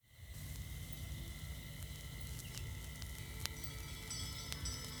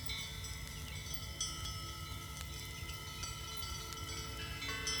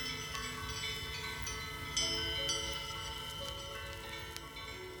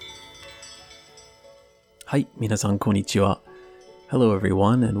Hi, 皆さんこんにちは. Hello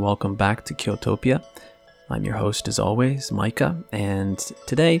everyone and welcome back to Kyotopia. I'm your host as always, Micah, and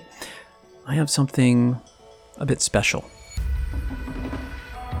today I have something a bit special.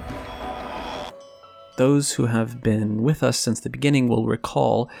 Those who have been with us since the beginning will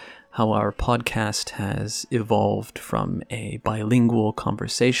recall how our podcast has evolved from a bilingual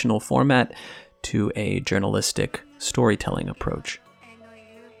conversational format to a journalistic storytelling approach.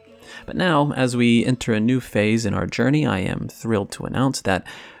 But now, as we enter a new phase in our journey, I am thrilled to announce that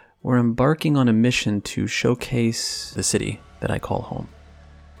we're embarking on a mission to showcase the city that I call home.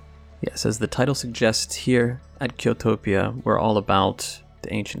 Yes, as the title suggests, here at Kyotopia, we're all about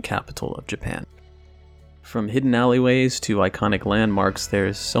the ancient capital of Japan. From hidden alleyways to iconic landmarks,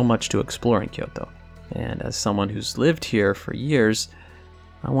 there's so much to explore in Kyoto. And as someone who's lived here for years,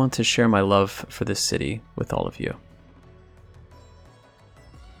 I want to share my love for this city with all of you.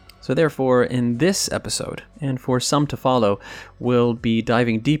 So therefore, in this episode, and for some to follow, we'll be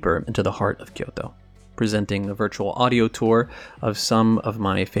diving deeper into the heart of Kyoto, presenting a virtual audio tour of some of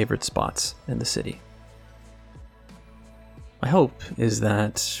my favorite spots in the city. My hope is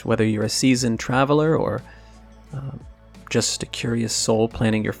that whether you're a seasoned traveler or just a curious soul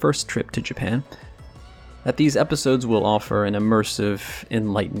planning your first trip to Japan, that these episodes will offer an immersive,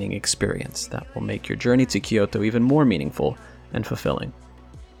 enlightening experience that will make your journey to Kyoto even more meaningful and fulfilling.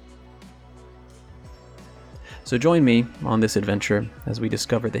 So join me on this adventure as we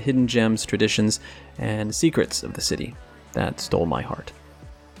discover the hidden gems, traditions, and secrets of the city that stole my heart.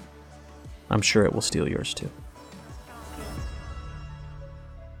 I'm sure it will steal yours too.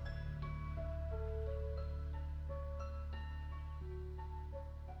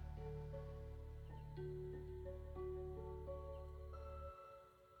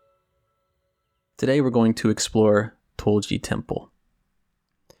 Today we're going to explore Toji Temple.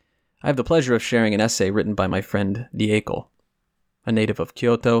 I have the pleasure of sharing an essay written by my friend Rieko, a native of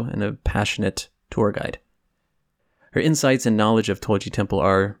Kyoto and a passionate tour guide. Her insights and knowledge of Toji Temple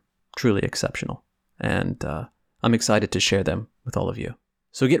are truly exceptional, and I'm excited to share them with all of you.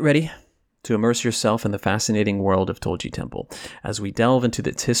 So get ready to immerse yourself in the fascinating world of Toji Temple as we delve into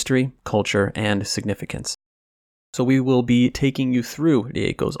its history, culture, and significance. So we will be taking you through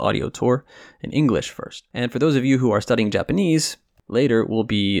Rieko's audio tour in English first. And for those of you who are studying Japanese, later we'll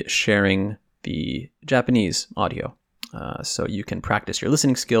be sharing the Japanese audio, so you can practice your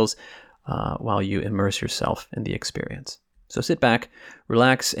listening skills while you immerse yourself in the experience. So sit back,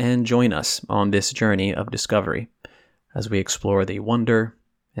 relax, and join us on this journey of discovery as we explore the wonder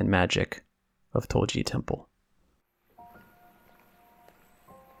and magic of Toji Temple.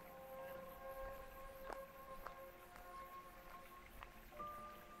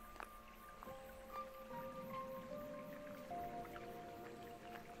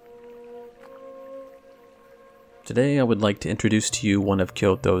 Today I would like to introduce to you one of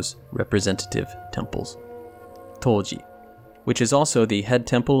Kyoto's representative temples, Toji, which is also the head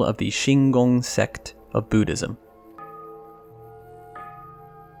temple of the Shingon sect of Buddhism.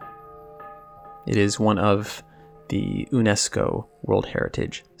 It is one of the UNESCO World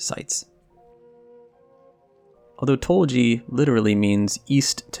Heritage Sites. Although Toji literally means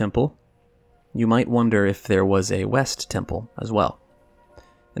East Temple, you might wonder if there was a West Temple as well.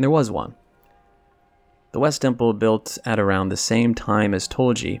 And there was one. The West Temple, built at around the same time as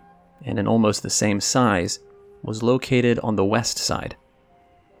Toji, and in almost the same size, was located on the west side.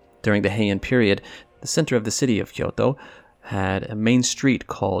 During the Heian period, the center of the city of Kyoto had a main street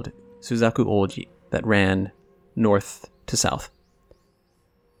called Suzaku-Oji that ran north to south.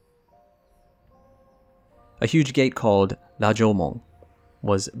 A huge gate called Rajomon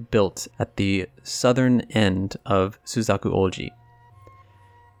was built at the southern end of Suzaku-Oji.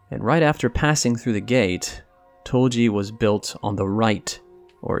 And right after passing through the gate, Toji was built on the right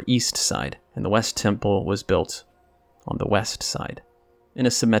or east side, and the West Temple was built on the west side, in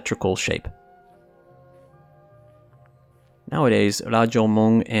a symmetrical shape. Nowadays,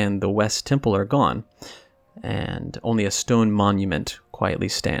 Rajomon and the West Temple are gone, and only a stone monument quietly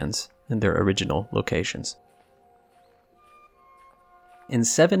stands in their original locations. In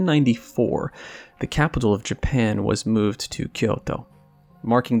 794, the capital of Japan was moved to Kyoto,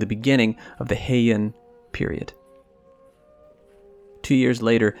 marking the beginning of the Heian period. 2 years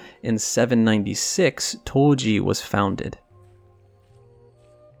later, in 796, Toji was founded.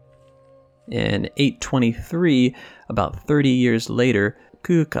 In 823, about 30 years later,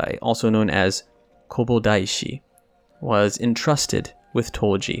 Kukai, also known as Kobodaishi, was entrusted with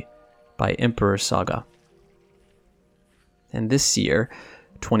Toji by Emperor Saga. And this year,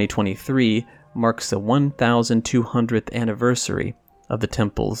 2023, marks the 1,200th anniversary of the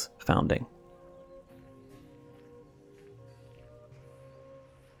temple's founding.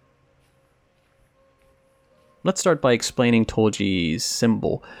 Let's start by explaining Toji's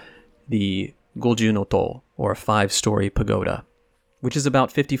symbol, the Goju no To, or 5-story pagoda, which is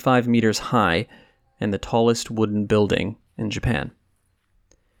about 55 meters high and the tallest wooden building in Japan.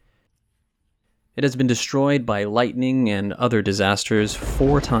 It has been destroyed by lightning and other disasters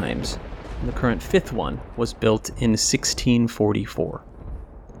 4 times, and the current 5th one was built in 1644.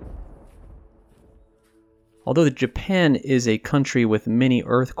 Although Japan is a country with many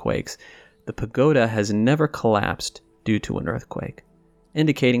earthquakes, the pagoda has never collapsed due to an earthquake,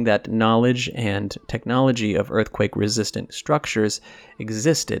 indicating that knowledge and technology of earthquake-resistant structures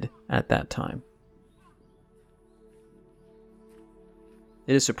existed at that time.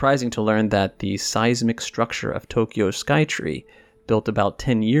 It is surprising to learn that the seismic structure of Tokyo's Skytree, built about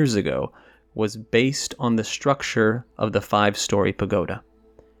 10 years ago, was based on the structure of the 5-story pagoda.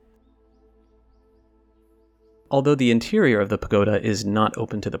 Although the interior of the pagoda is not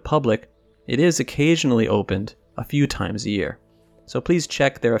open to the public, it is occasionally opened a few times a year. So please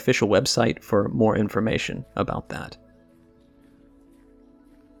check their official website for more information about that.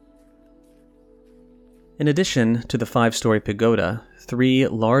 In addition to the 5-story pagoda, 3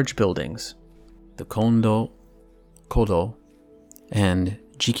 large buildings, the Kondo, Kodo, and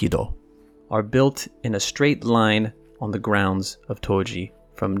Jikido, are built in a straight line on the grounds of Toji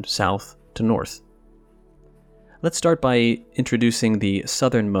from south to north. Let's start by introducing the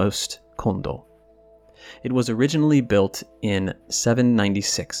southernmost Kondo. It was originally built in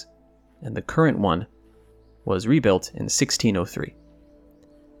 796, and the current one was rebuilt in 1603.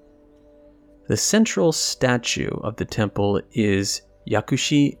 The central statue of the temple is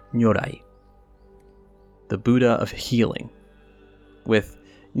Yakushi Nyorai, the Buddha of healing, with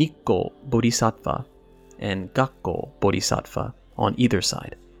Nikko Bodhisattva and Gakko Bodhisattva on either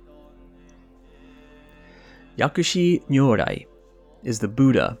side. Yakushi Nyorai is the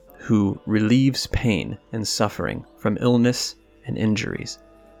Buddha who relieves pain and suffering from illness and injuries,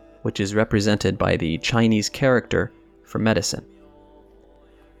 which is represented by the Chinese character for medicine.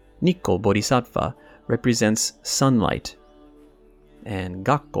 Nikko Bodhisattva represents sunlight, and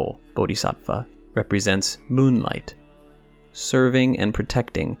Gakko Bodhisattva represents moonlight, serving and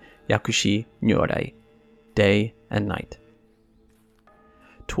protecting Yakushi Nyorai day and night.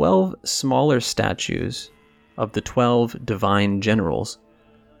 12 smaller statues of the 12 divine generals,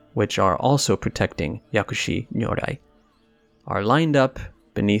 which are also protecting Yakushi Nyorai, are lined up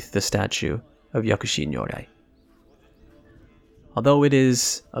beneath the statue of Yakushi Nyorai. Although it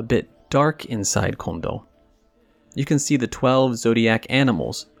is a bit dark inside Kondo, you can see the 12 zodiac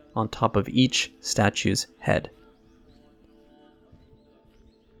animals on top of each statue's head.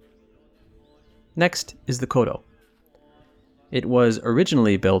 Next is the Kodo. It was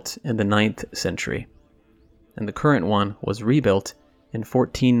originally built in the 9th century, and the current one was rebuilt in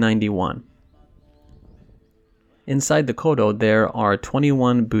 1491. Inside the Kodo, there are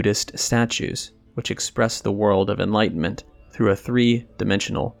 21 Buddhist statues, which express the world of enlightenment through a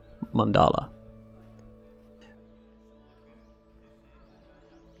 3-dimensional mandala.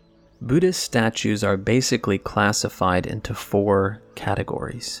 Buddhist statues are basically classified into 4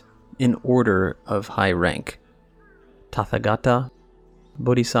 categories, in order of high rank: Tathagata,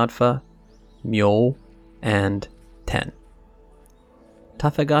 Bodhisattva, Myo, and Ten.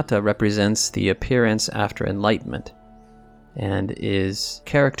 Tathagata represents the appearance after enlightenment and is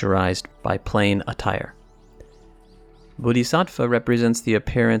characterized by plain attire. Bodhisattva represents the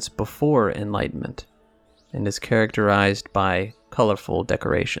appearance before enlightenment and is characterized by colorful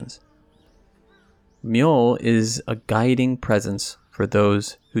decorations. Myo is a guiding presence for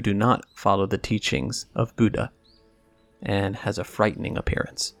those who do not follow the teachings of Buddha and has a frightening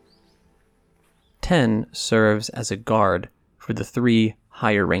appearance. Ten serves as a guard for the 3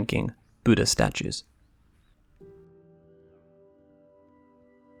 higher-ranking Buddha statues.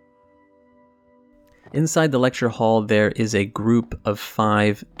 Inside the lecture hall, there is a group of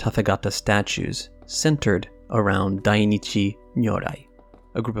 5 Tathagata statues centered around Dainichi Nyorai,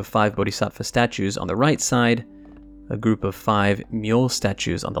 a group of 5 Bodhisattva statues on the right side, a group of 5 Myo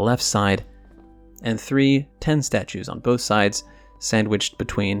statues on the left side, and 3 Ten statues on both sides, sandwiched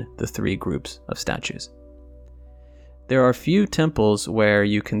between the 3 groups of statues. There are few temples where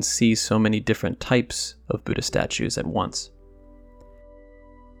you can see so many different types of Buddha statues at once.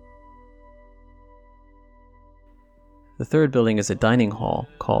 The third building is a dining hall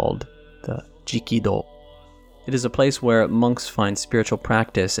called the Jikido. It is a place where monks find spiritual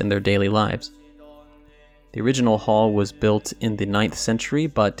practice in their daily lives. The original hall was built in the 9th century,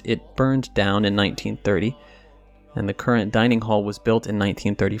 but it burned down in 1930, and the current dining hall was built in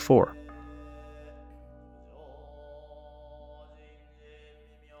 1934.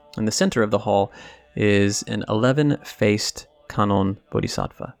 In the center of the hall is an 11-faced Kannon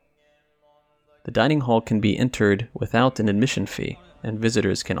Bodhisattva. The dining hall can be entered without an admission fee, and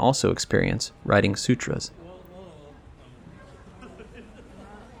visitors can also experience writing sutras.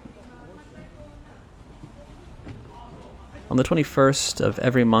 On the 21st of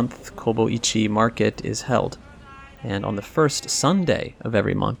every month, Kobo-ichi market is held, and on the first Sunday of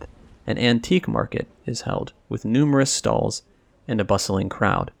every month, an antique market is held with numerous stalls and a bustling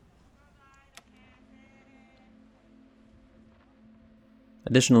crowd.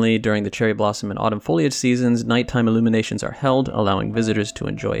 Additionally, during the cherry blossom and autumn foliage seasons, nighttime illuminations are held, allowing visitors to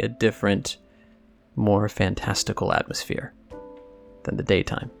enjoy a different, more fantastical atmosphere than the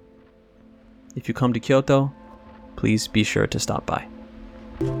daytime. If you come to Kyoto, please be sure to stop by.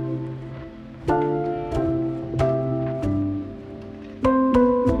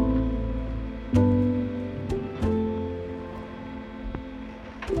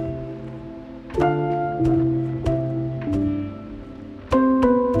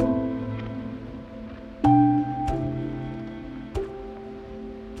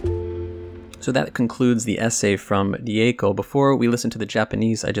 So that concludes the essay from Rieko. Before we listen to the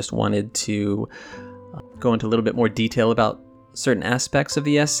Japanese, I just wanted to go into a little bit more detail about certain aspects of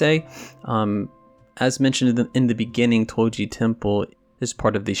the essay. As mentioned in the beginning, Toji Temple is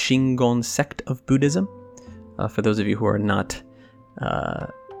part of the Shingon sect of Buddhism. For those of you who are not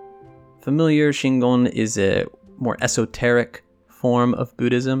familiar, Shingon is a more esoteric form of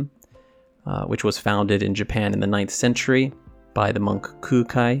Buddhism, which was founded in Japan in the 9th century by the monk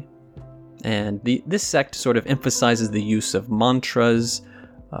Kukai. And this sect sort of emphasizes the use of mantras,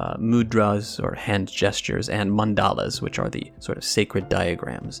 mudras, or hand gestures, and mandalas, which are the sort of sacred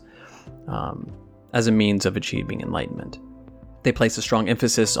diagrams, as a means of achieving enlightenment. They place a strong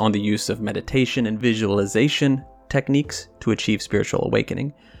emphasis on the use of meditation and visualization techniques to achieve spiritual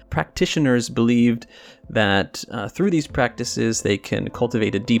awakening. Practitioners believed that through these practices, they can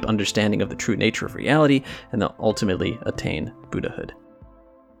cultivate a deep understanding of the true nature of reality and they'll ultimately attain Buddhahood.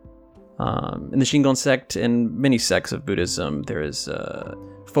 In the Shingon sect and many sects of Buddhism, there is a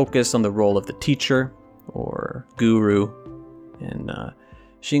focus on the role of the teacher or guru. In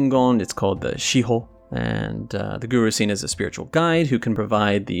Shingon, it's called the Shiho, and the guru is seen as a spiritual guide who can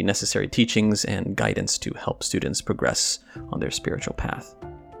provide the necessary teachings and guidance to help students progress on their spiritual path.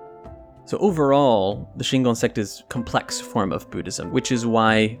 So overall, the Shingon sect is a complex form of Buddhism, which is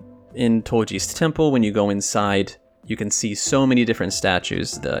why in Toji's temple, when you go inside, you can see so many different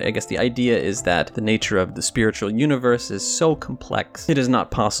statues. I guess the idea is that the nature of the spiritual universe is so complex, it is not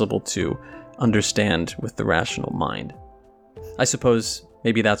possible to understand with the rational mind. I suppose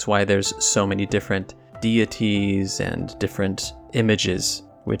maybe that's why there's so many different deities and different images,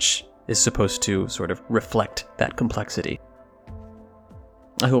 which is supposed to sort of reflect that complexity.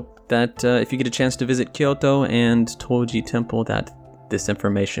 I hope that if you get a chance to visit Kyoto and Toji Temple, that this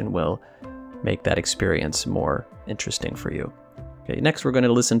information will make that experience more interesting for you. Okay, next we're going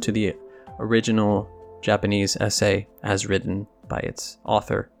to listen to the original Japanese essay as written by its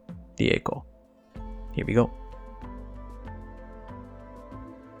author, Rieko. Here we go.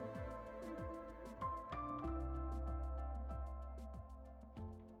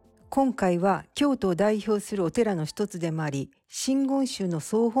 今回は京都を代表するお寺の一つでもあり、真言宗の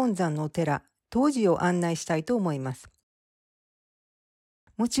総本山のお寺、東寺を案内したいと思います。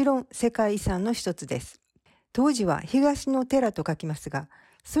もちろん世界遺産の一つです。東寺は東の寺と書きますが、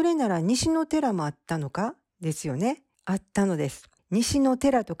それなら西の寺もあったのかですよね。あったのです。西の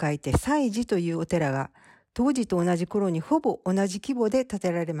寺と書いて西寺というお寺が、東寺と同じ頃にほぼ同じ規模で建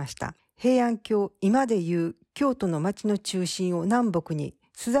てられました。平安京、今でいう京都の町の中心を南北に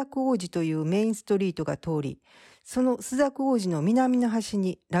朱雀大路というメインストリートが通り、その朱雀大路の南の端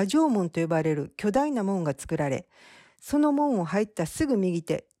に羅城門と呼ばれる巨大な門が作られ、その門を入ったすぐ右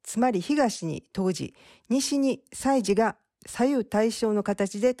手、つまり東に東寺、西に西寺が左右対称の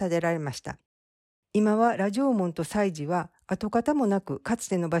形で建てられました。今は羅城門と西寺は跡形もなく、かつ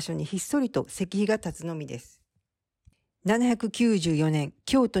ての場所にひっそりと石碑が立つのみです。794年、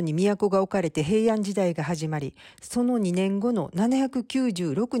京都に都が置かれて平安時代が始まり、その2年後の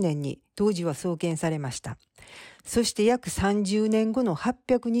796年に東寺は創建されました。そして約30年後の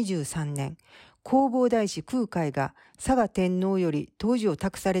823年、弘法大師空海が嵯峨天皇より東寺を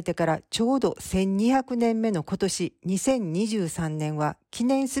託されてからちょうど1200年目の今年2023年は記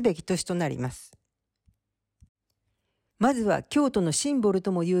念すべき年となります。まずは京都のシンボル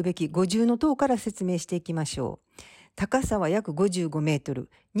とも言うべき五重塔から説明していきましょう。高さは約55メートル、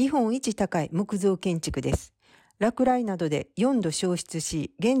日本一高い木造建築です。落雷などで4度消失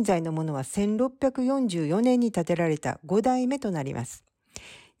し、現在のものは1644年に建てられた5代目となります。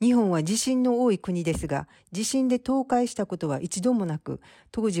日本は地震の多い国ですが、地震で倒壊したことは一度もなく、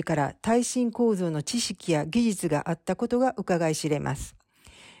当時から耐震構造の知識や技術があったことが伺い知れます。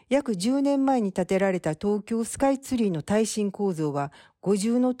約10年前に建てられた東京スカイツリーの耐震構造は、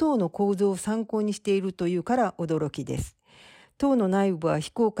50の塔の構造を参考にしているというから驚きです。塔の内部は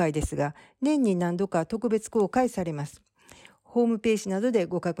非公開ですが、年に何度か特別公開されます。ホームページなどで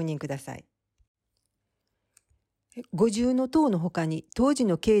ご確認ください。50の塔の他に、当時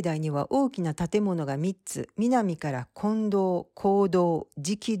の境内には大きな建物が3つ、南から金堂、講堂、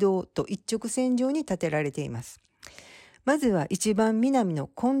直堂と一直線上に建てられています。まずは一番南の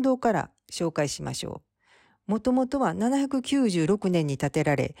金堂から紹介しましょう。もともとは796年に建て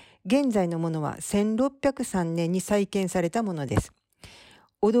られ、現在のものは1603年に再建されたものです。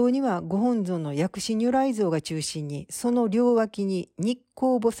お堂にはご本尊の薬師如来像が中心に、その両脇に日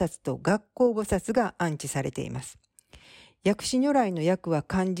光菩薩と月光菩薩が安置されています。薬師如来の薬は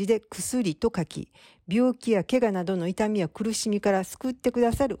漢字で薬と書き、病気や怪我などの痛みや苦しみから救ってく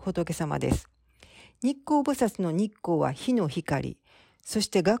ださる仏様です。日光菩薩の日光は火の光、そし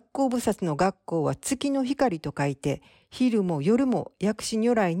て月光菩薩の月光は月の光と書いて、昼も夜も薬師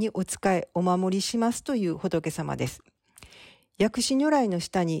如来にお仕えお守りしますという仏様です。薬師如来の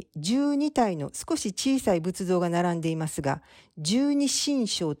下に12体の少し小さい仏像が並んでいますが、十二神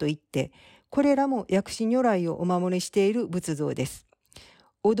将といって、これらも薬師如来をお守りしている仏像です。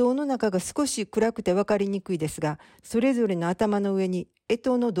お堂の中が少し暗くて分かりにくいですが、それぞれの頭の上に干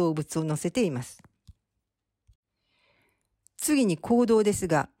支の動物を乗せています。次に講堂です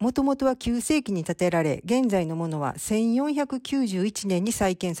が、もともとは9世紀に建てられ、現在のものは1491年に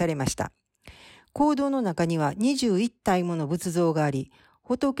再建されました。講堂の中には21体もの仏像があり、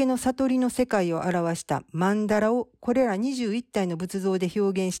仏の悟りの世界を表した曼荼羅をこれら21体の仏像で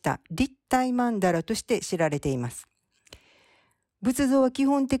表現した立体曼荼羅として知られています。仏像は基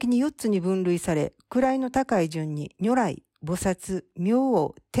本的に4つに分類され、位の高い順に如来、菩薩、明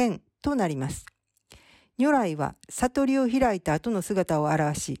王、天となります。如来は悟りを開いた後の姿を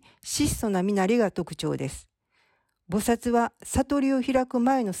表し、質素な身なりが特徴です。菩薩は悟りを開く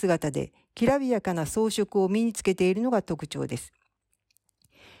前の姿で、きらびやかな装飾を身につけているのが特徴です。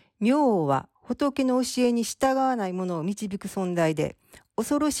明王は仏の教えに従わない者を導く存在で、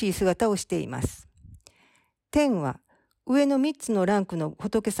恐ろしい姿をしています。天は上の3つのランクの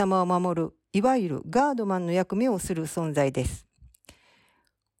仏様を守る、いわゆるガードマンの役目をする存在です。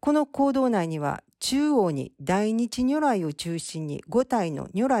この講堂内には中央に大日如来を中心に5体の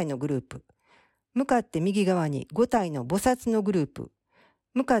如来のグループ、向かって右側に5体の菩薩のグループ、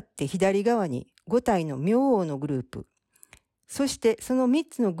向かって左側に5体の明王のグループ、そしてその3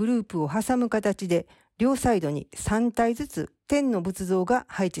つのグループを挟む形で両サイドに3体ずつ天の仏像が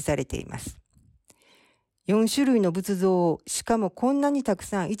配置されています。4種類の仏像をしかもこんなにたく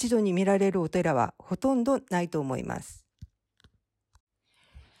さん一度に見られるお寺はほとんどないと思います。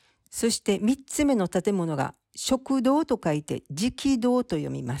そして3つ目の建物が食堂と書いて直堂と読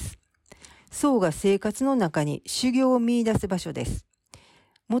みます。僧が生活の中に修行を見出す場所です。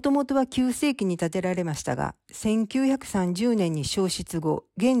もともとは9世紀に建てられましたが、1930年に焼失後、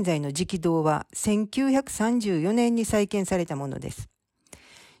現在の直堂は1934年に再建されたものです。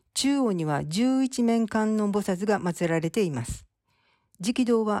中央には11面観音菩薩が祀られています。直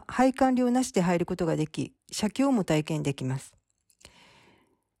堂は拝観料なしで入ることができ、写経も体験できます。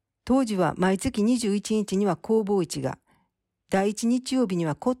当時は毎月21日には弘法市が、第一日曜日に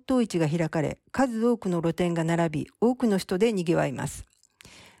は骨董市が開かれ、数多くの露店が並び、多くの人で賑わいます。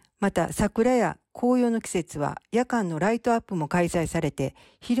また桜や紅葉の季節は夜間のライトアップも開催されて、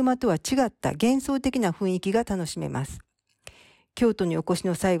昼間とは違った幻想的な雰囲気が楽しめます。京都にお越し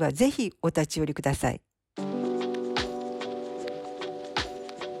の際はぜひお立ち寄りください。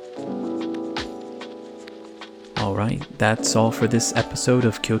Alright, that's all for this episode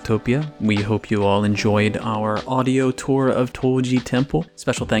of Kyotopia. We hope you all enjoyed our audio tour of Toji Temple.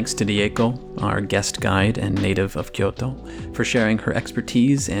 Special thanks to Dieko, our guest guide and native of Kyoto, for sharing her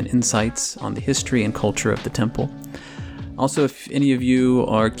expertise and insights on the history and culture of the temple. Also, if any of you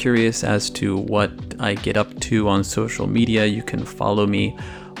are curious as to what I get up to on social media, you can follow me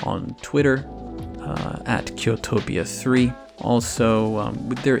on Twitter at Kyotopia3. Also,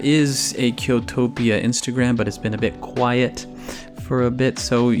 there is a Kyotopia Instagram, but it's been a bit quiet for a bit,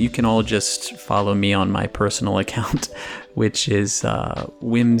 so you can all just follow me on my personal account, which is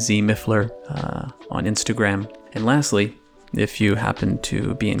Whimsy Miffler on Instagram. And lastly, if you happen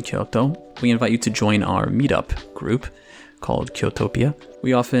to be in Kyoto, we invite you to join our meetup group called Kyotopia.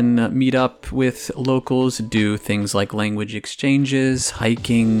 We often meet up with locals, do things like language exchanges,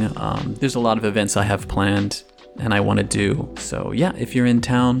 hiking. There's a lot of events I have planned and I want to do. So yeah, if you're in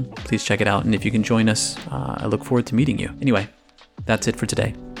town, please check it out. And if you can join us, I look forward to meeting you. Anyway, that's it for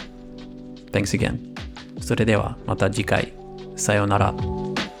today. Thanks again. それではまた次回。さようなら。